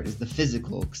favorite part is the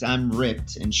physical, because I'm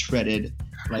ripped and shredded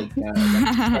like from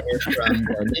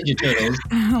the Ninja Turtles.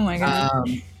 Oh my god!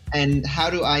 And how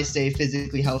do I stay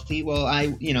physically healthy? Well,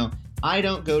 I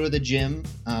don't go to the gym.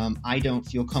 I don't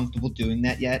feel comfortable doing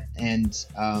that yet, and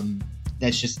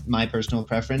that's just my personal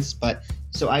preference. But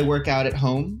so I work out at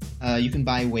home. You can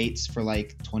buy weights for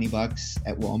like $20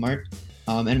 at Walmart,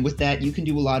 and with that, you can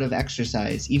do a lot of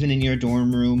exercise, even in your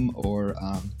dorm room or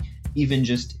even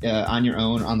just on your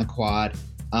own on the quad.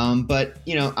 But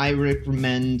I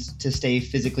recommend to stay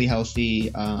physically healthy.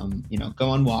 Go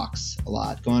on walks a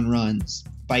lot, go on runs,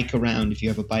 bike around if you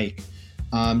have a bike.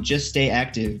 Just stay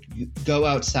active. Go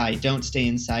outside. Don't stay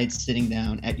inside sitting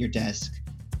down at your desk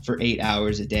for 8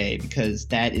 hours a day, because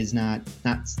that is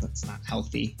that's not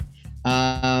healthy.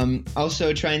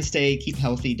 Also, try and keep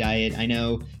healthy diet. I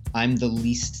know I'm the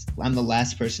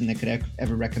last person that could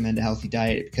ever recommend a healthy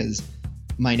diet, because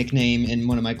my nickname in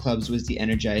one of my clubs was the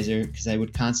Energizer, because I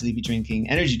would constantly be drinking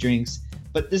energy drinks.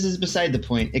 But this is beside the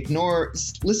point.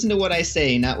 Listen to what I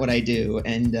say, not what I do,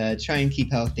 and try and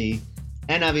keep healthy.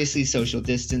 And obviously social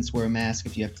distance, wear a mask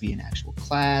if you have to be in actual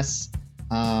class.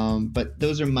 But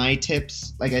those are my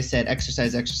tips. Like I said,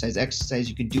 exercise.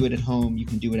 You can do it at home. You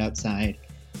can do it outside.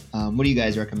 What do you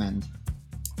guys recommend?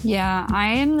 Yeah, I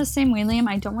am the same way, Liam.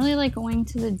 I don't really like going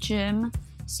to the gym.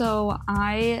 So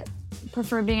I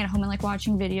prefer being at home and like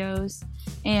watching videos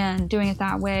and doing it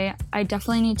that way. I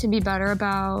definitely need to be better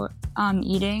about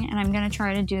eating, and I'm going to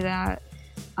try to do that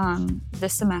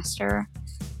this semester.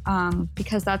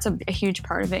 Because that's a huge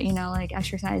part of it, like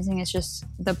exercising is just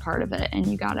the part of it, and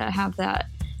you gotta have that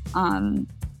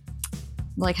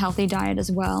like healthy diet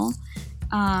as well.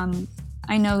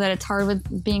 I know that it's hard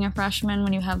with being a freshman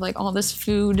when you have like all this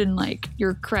food and like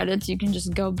your credits, you can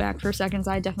just go back for seconds.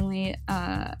 I definitely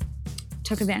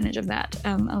took advantage of that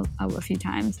a few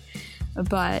times,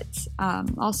 but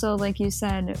also, like you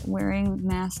said, wearing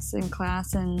masks in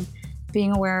class and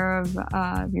being aware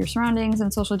of your surroundings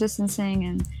and social distancing,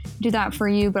 and do that for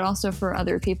you, but also for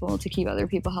other people, to keep other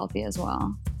people healthy as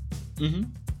well. Mm-hmm.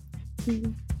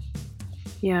 Mm-hmm.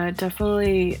 Yeah,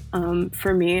 definitely.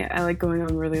 For me, I like going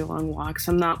on really long walks.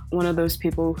 I'm not one of those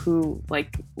people who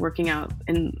like working out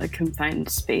in a confined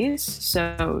space.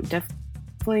 So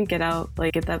definitely get out,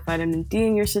 like get that vitamin D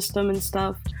in your system and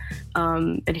stuff.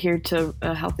 Adhere to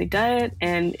a healthy diet.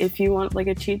 And if you want like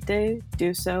a cheat day,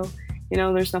 do so.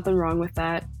 There's nothing wrong with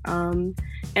that.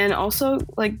 And also,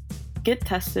 like, get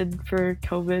tested for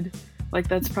COVID. Like,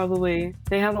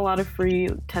 they have a lot of free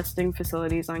testing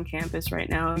facilities on campus right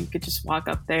now. You could just walk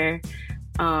up there,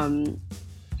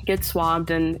 get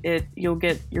swabbed, and you'll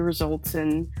get your results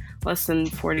in less than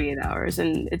 48 hours.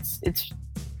 And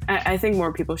I think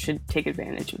more people should take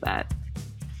advantage of that.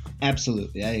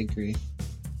 Absolutely, I agree.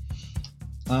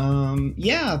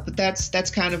 But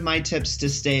that's kind of my tips to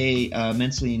stay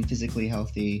mentally and physically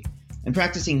healthy, and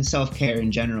practicing self-care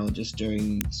in general just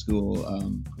during school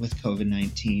with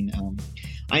COVID-19.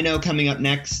 I know coming up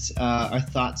next are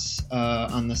thoughts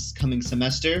on this coming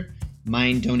semester.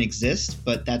 Mine don't exist,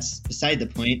 but that's beside the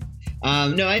point.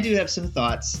 No, I do have some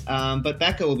thoughts, but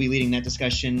Becca will be leading that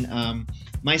discussion.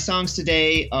 My songs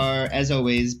today are, as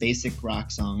always, basic rock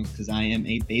songs, because I am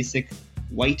a basic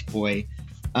white boy.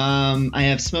 I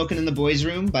have Smokin' in the Boys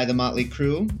Room by the Motley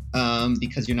Crue,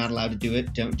 because you're not allowed to do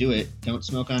it. Don't do it. Don't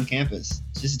smoke on campus.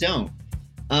 Just don't.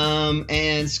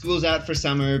 And school's out for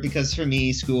summer, because for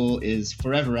me, school is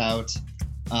forever out.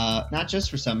 Not just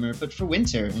for summer, but for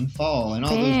winter and fall and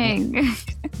all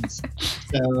those.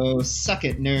 So suck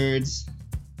it, nerds.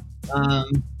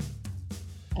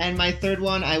 And my third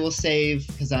one I will save,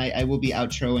 because I will be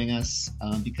outroing us,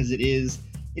 because it is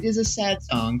it is a sad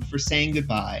song for saying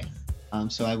goodbye.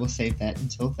 So I will save that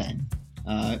until then.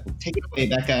 Take it away,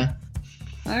 Becca.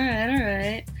 All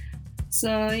right.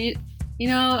 So, you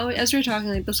know, as we're talking,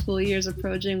 like the school year is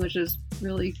approaching, which is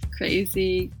really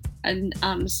crazy. And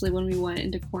honestly, when we went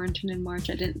into quarantine in March,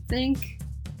 I didn't think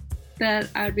that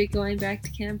I'd be going back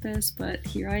to campus, but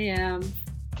here I am,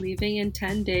 leaving in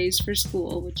 10 days for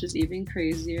school, which is even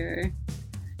crazier.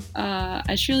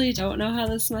 I truly don't know how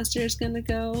this semester is going to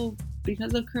go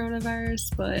because of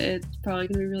coronavirus, but it's probably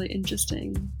going to be really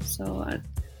interesting. So I'm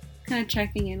kind of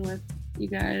checking in with you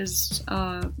guys,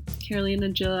 Caroline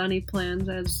and Jill, any plans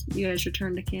as you guys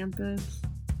return to campus?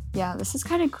 Yeah, this is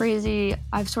kind of crazy.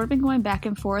 I've sort of been going back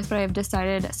and forth, but I've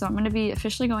decided, so I'm going to be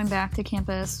officially going back to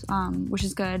campus, which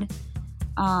is good,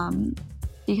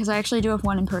 because I actually do have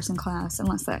one in-person class,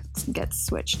 unless that gets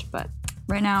switched. But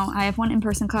right now, I have one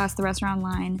in-person class, the rest are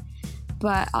online,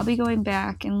 but I'll be going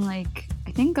back in I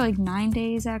think 9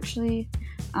 days actually,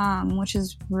 which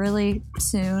is really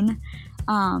soon.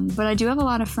 But I do have a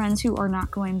lot of friends who are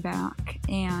not going back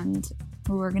and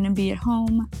who are going to be at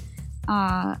home.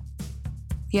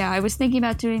 Yeah, I was thinking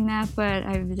about doing that, but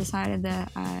I've decided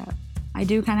that I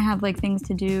do kind of have things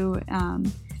to do, and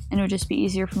it would just be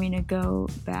easier for me to go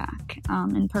back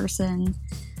in person.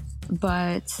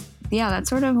 But yeah, that's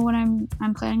sort of what I'm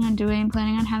planning on doing.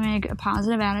 Planning on having a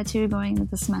positive attitude going into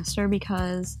the semester,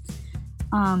 because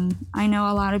I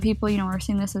know a lot of people, are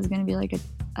seeing this as going to be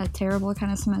a terrible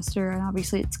kind of semester, and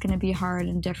obviously it's going to be hard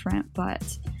and different.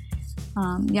 But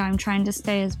yeah, I'm trying to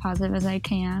stay as positive as I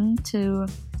can to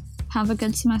have a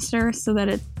good semester, so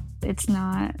that it's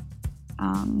not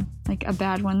a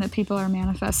bad one that people are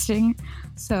manifesting.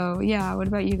 So yeah, what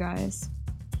about you guys?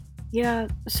 Yeah,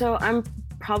 so I'm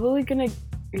probably gonna,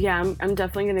 I'm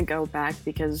definitely gonna go back,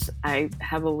 because I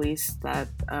have a lease that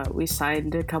we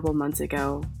signed a couple months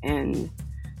ago, and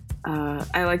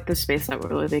I like the space that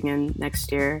we're living in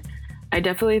next year. I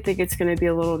definitely think it's going to be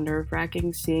a little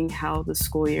nerve-wracking seeing how the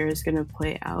school year is going to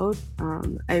play out.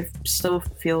 I still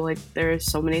feel like there are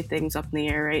so many things up in the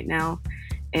air right now,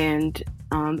 and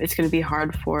it's going to be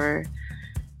hard for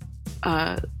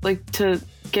to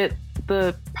get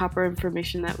the proper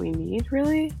information that we need,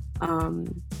 really.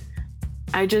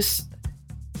 I just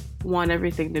want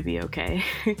everything to be okay.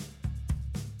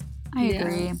 I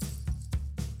agree.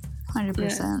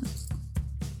 100%.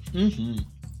 Mm-hmm.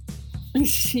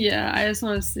 Yeah, I just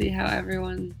want to see how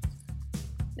everyone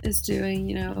is doing,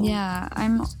 Yeah,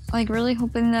 I'm really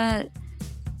hoping that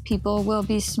people will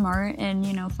be smart and,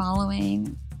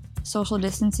 following social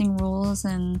distancing rules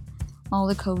and all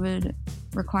the COVID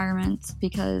requirements,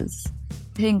 because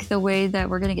I think the way that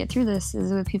we're going to get through this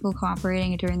is with people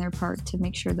cooperating and doing their part to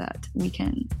make sure that we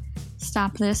can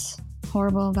stop this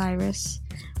horrible virus,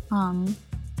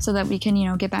 so that we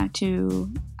can, get back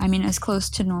to, as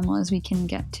close to normal as we can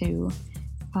get to,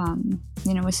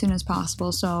 as soon as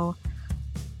possible. So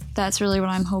that's really what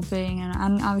I'm hoping, and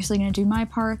I'm obviously going to do my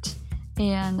part,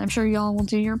 and I'm sure y'all will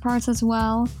do your parts as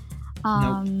well.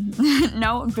 Nope.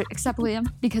 No, except Liam,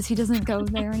 because he doesn't go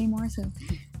there anymore. So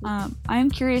I'm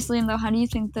curious, Liam, though, how do you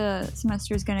think the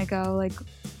semester is going to go,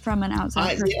 from an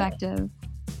outside perspective? Yeah.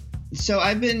 So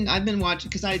I've been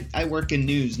watching, because I work in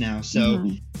news now,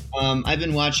 so I've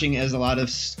been watching as a lot of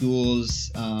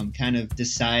schools kind of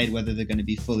decide whether they're going to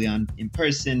be fully in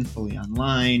person, fully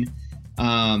online,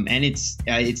 and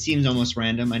it seems almost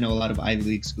random. I know a lot of Ivy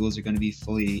League schools are going to be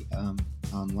fully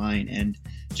online, and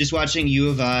just watching U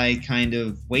of I kind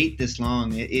of wait this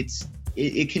long,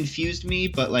 it confused me,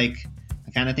 but I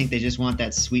kind of think they just want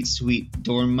that sweet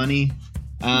dorm money,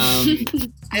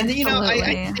 and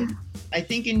I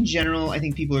think in general, I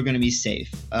think people are going to be safe,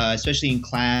 especially in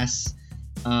class.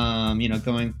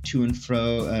 Going to and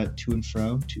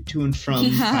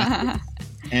from class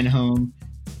and home.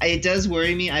 It does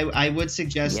worry me. I would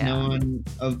suggest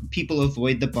people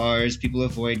avoid the bars, people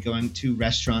avoid going to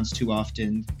restaurants too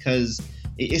often, because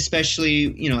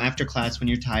especially, after class when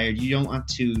you're tired, you don't want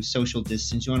to social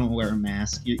distance, you want to wear a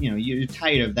mask, you're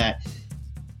tired of that,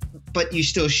 but you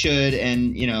still should,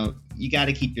 and you got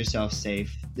to keep yourself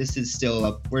safe. This is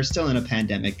we're still in a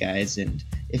pandemic, guys, and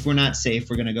if we're not safe,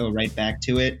 we're going to go right back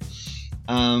to it.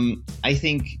 I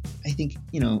think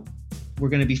we're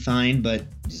going to be fine, but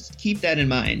just keep that in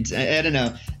mind. I don't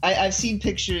know. I've seen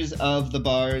pictures of the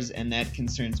bars, and that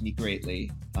concerns me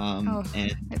greatly.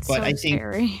 It's so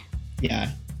scary.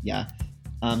 Yeah.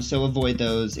 So avoid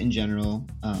those in general.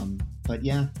 But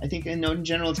yeah, I think in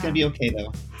general it's going to be okay,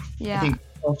 though. Yeah. I think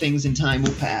all things in time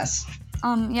will pass.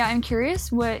 Yeah, I'm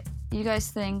curious what you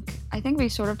guys think. I think we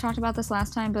sort of talked about this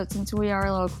last time, but since we are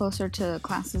a little closer to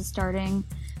classes starting,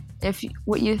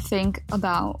 what you think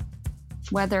about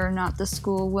whether or not the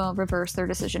school will reverse their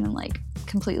decision and like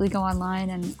completely go online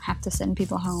and have to send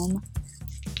people home.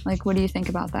 Like, what do you think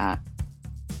about that?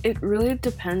 It really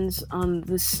depends on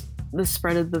the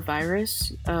spread of the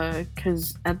virus,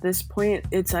 because at this point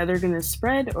it's either going to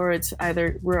spread or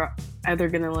we're either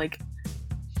going to like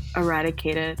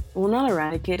eradicate it. Well, not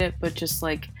eradicate it, but just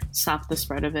like stop the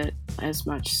spread of it as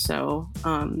much. So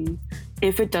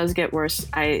if it does get worse,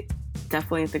 I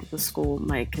definitely think the school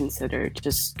might consider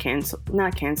just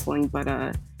not canceling,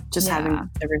 but just having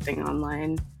everything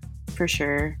online for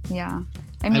sure. Yeah.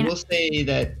 I will say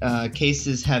that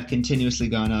cases have continuously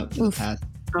gone up for the past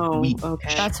week.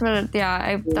 Okay. That's what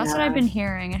I've been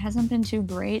hearing. It hasn't been too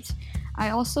great. I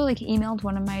also like emailed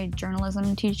one of my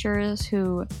journalism teachers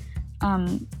who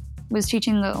was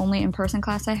teaching the only in-person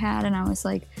class I had, and I was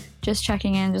like just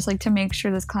checking in just like to make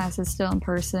sure this class is still in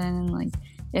person and like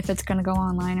if it's going to go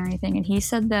online or anything. And he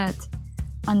said that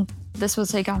this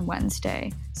was like on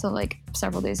Wednesday, so like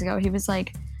several days ago. He was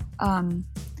like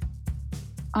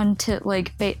until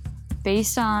like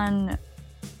based on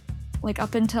like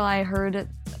up until I heard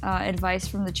advice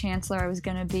from the chancellor, I was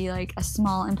going to be like a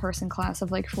small in-person class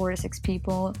of like 4 to 6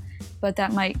 people, but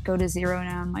that might go to 0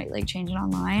 now and might like change it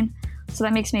online. So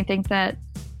that makes me think that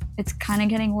it's kind of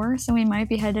getting worse and we might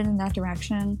be headed in that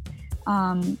direction,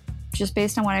 just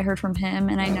based on what I heard from him.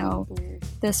 And I know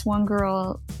this one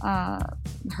girl,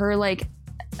 her like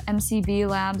MCV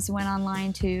labs went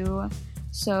online too,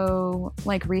 so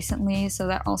like recently, so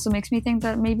that also makes me think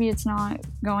that maybe it's not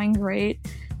going great.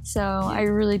 So I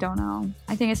really don't know.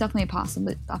 I think it's definitely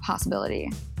a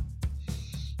possibility.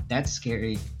 That's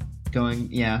scary.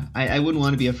 I wouldn't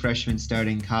want to be a freshman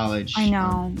starting college. I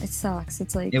know, it sucks.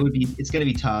 It's like it's gonna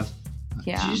be tough.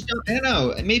 Yeah. I don't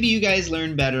know. Maybe you guys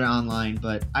learn better online,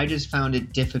 but I just found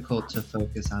it difficult to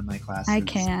focus on my classes. I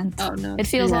can't. Oh no.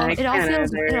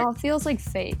 It all feels like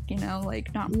fake, you know,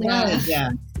 like not real.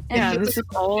 Yeah, this is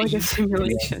all like a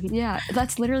simulation. Yeah,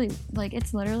 that's literally like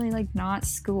it's literally like not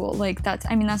school. Like that's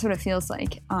what it feels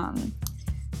like.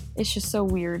 It's just so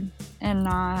weird and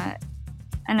I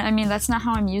mean that's not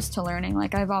how I'm used to learning.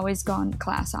 Like I've always gone to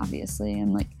class, obviously,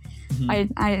 and like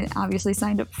I obviously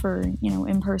signed up for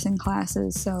in-person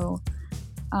classes. So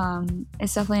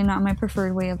it's definitely not my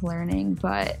preferred way of learning.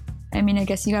 But I mean, I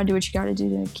guess you gotta do what you gotta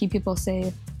do to keep people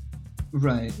safe.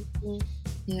 Right.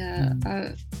 Yeah.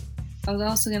 I was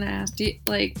also going to ask,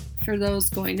 for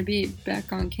those going to be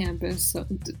back on campus, so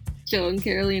Joe and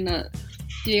Carolina,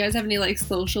 do you guys have any, like,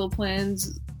 social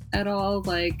plans at all?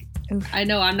 Like, oof. I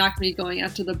know I'm not going to be going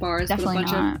out to the bars, definitely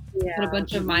but a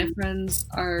bunch of my friends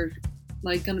are,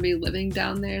 like, going to be living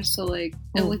down there, so, like,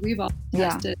 and, like, we've all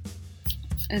tested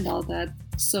and all that.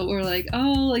 So we're like,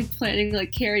 planning,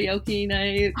 like, karaoke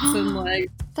nights and,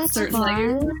 like, that's certain,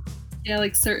 fun.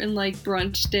 Like certain like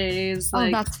brunch days.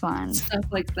 Like, that's fun. Stuff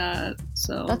like that.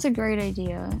 So that's a great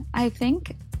idea. I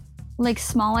think like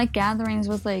small like gatherings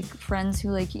with like friends who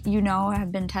like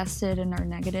have been tested and are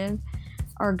negative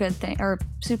are a good thing, or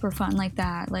super fun like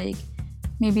that. Like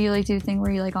maybe you like do a thing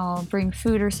where you like all bring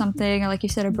food or something, or like you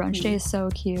said, a brunch day is so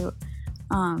cute.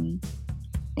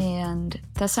 And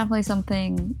that's definitely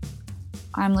something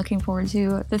I'm looking forward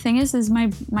to. The thing is my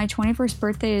 21st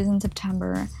birthday is in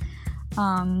September.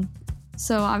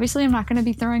 So obviously I'm not going to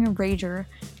be throwing a rager,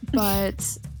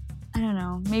 but I don't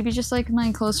know, maybe just like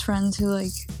my close friends who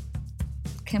like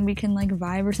we can like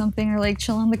vibe or something, or like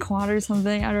chill on the quad or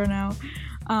something. I don't know.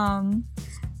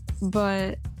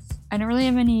 But I don't really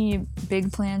have any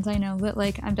big plans. I know that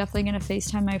like I'm definitely going to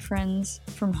FaceTime my friends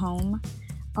from home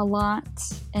a lot,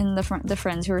 and the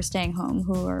friends who are staying home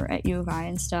who are at U of I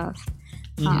and stuff.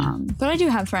 But I do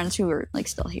have friends who are like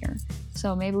still here,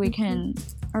 so maybe we can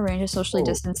arrange a socially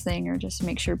distanced thing, or just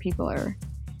make sure people are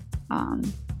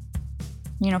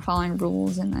following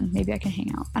rules, and then maybe I can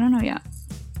hang out. I don't know yet.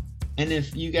 And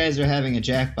if you guys are having a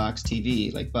Jackbox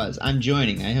TV like Buzz, I'm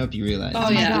joining. I hope you realize. Oh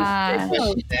yeah,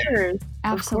 sure.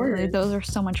 Absolutely. Those are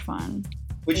so much fun.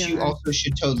 Which you also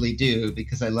should totally do,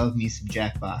 because I love me some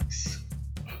Jackbox.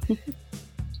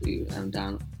 I'm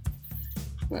down.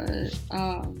 But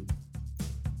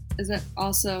is that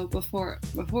also before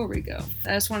we go,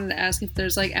 I just wanted to ask if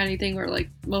there's like anything we're like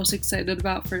most excited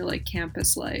about for like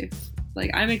campus life.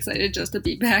 Like I'm excited just to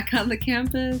be back on the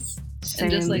campus. Same.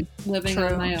 And just like living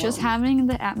on my own. Just having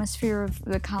the atmosphere of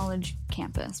the college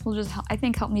campus will just I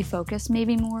think help me focus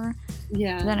maybe more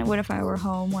than it would if I were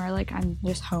home, where like I'm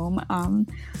just home.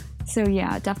 So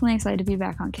yeah, definitely excited to be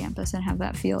back on campus and have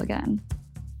that feel again.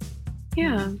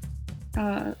 Yeah.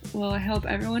 Well, I hope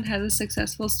everyone has a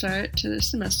successful start to their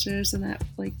semesters, and that,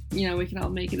 like, we can all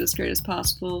make it as great as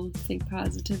possible. Think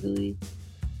positively.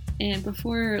 And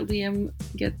before Liam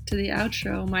gets to the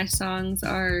outro, my songs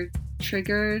are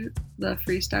Triggered, the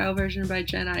freestyle version by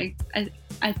Jen I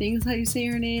think that's how you say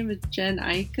her name. It's Jen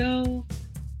Aiko.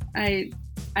 I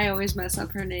always mess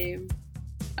up her name.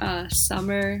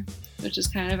 Summer, which is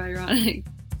kind of ironic,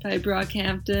 by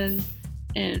Brockhampton,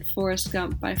 and Forrest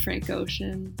Gump by Frank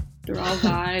Ocean. They're all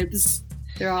vibes.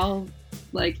 They're all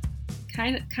like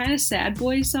kind of sad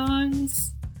boy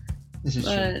songs. This is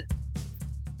true.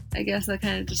 I guess that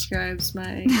kind of describes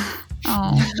my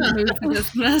Oh, mood for this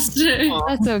semester.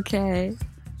 that's okay.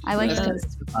 I like That's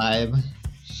this. the vibe.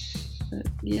 But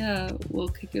yeah, we'll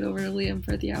kick it over to Liam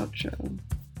for the outro.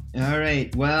 All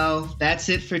right. Well, that's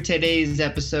it for today's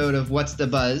episode of What's the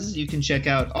Buzz. You can check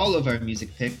out all of our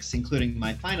music picks, including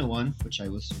my final one, which I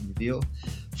will soon reveal,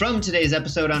 from today's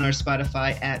episode on our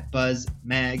Spotify at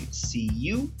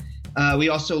BuzzMagCU. We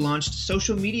also launched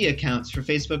social media accounts for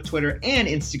Facebook, Twitter, and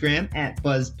Instagram at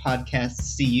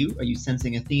BuzzPodcastCU. Are you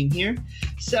sensing a theme here?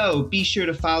 So be sure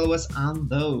to follow us on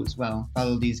those. Well,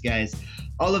 follow these guys.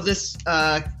 All of this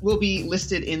will be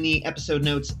listed in the episode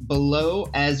notes below,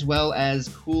 as well as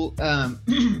cool...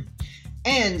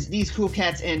 and these cool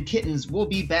cats and kittens will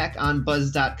be back on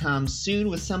Buzz.com soon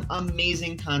with some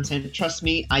amazing content. Trust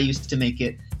me, I used to make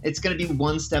it. It's going to be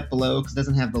one step below because it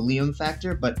doesn't have the Liam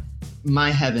factor, but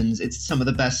my heavens, it's some of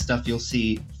the best stuff you'll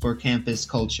see for campus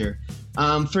culture.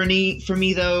 For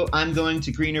me, though, I'm going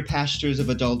to greener pastures of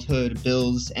adulthood,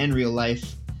 bills, and real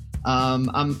life.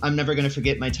 I'm never going to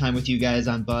forget my time with you guys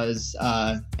on Buzz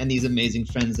and these amazing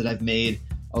friends that I've made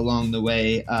along the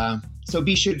way. So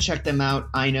be sure to check them out.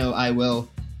 I know I will.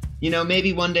 You know,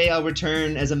 maybe one day I'll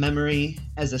return as a memory,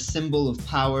 as a symbol of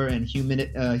power and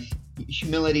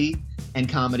humility and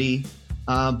comedy.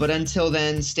 But until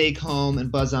then, stay calm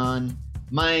and buzz on.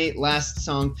 My last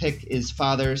song pick is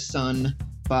Father, Son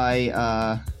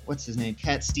by, what's his name?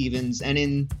 Cat Stevens. And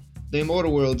in the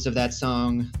immortal words of that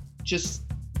song, just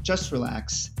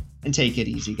relax and take it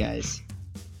easy, guys.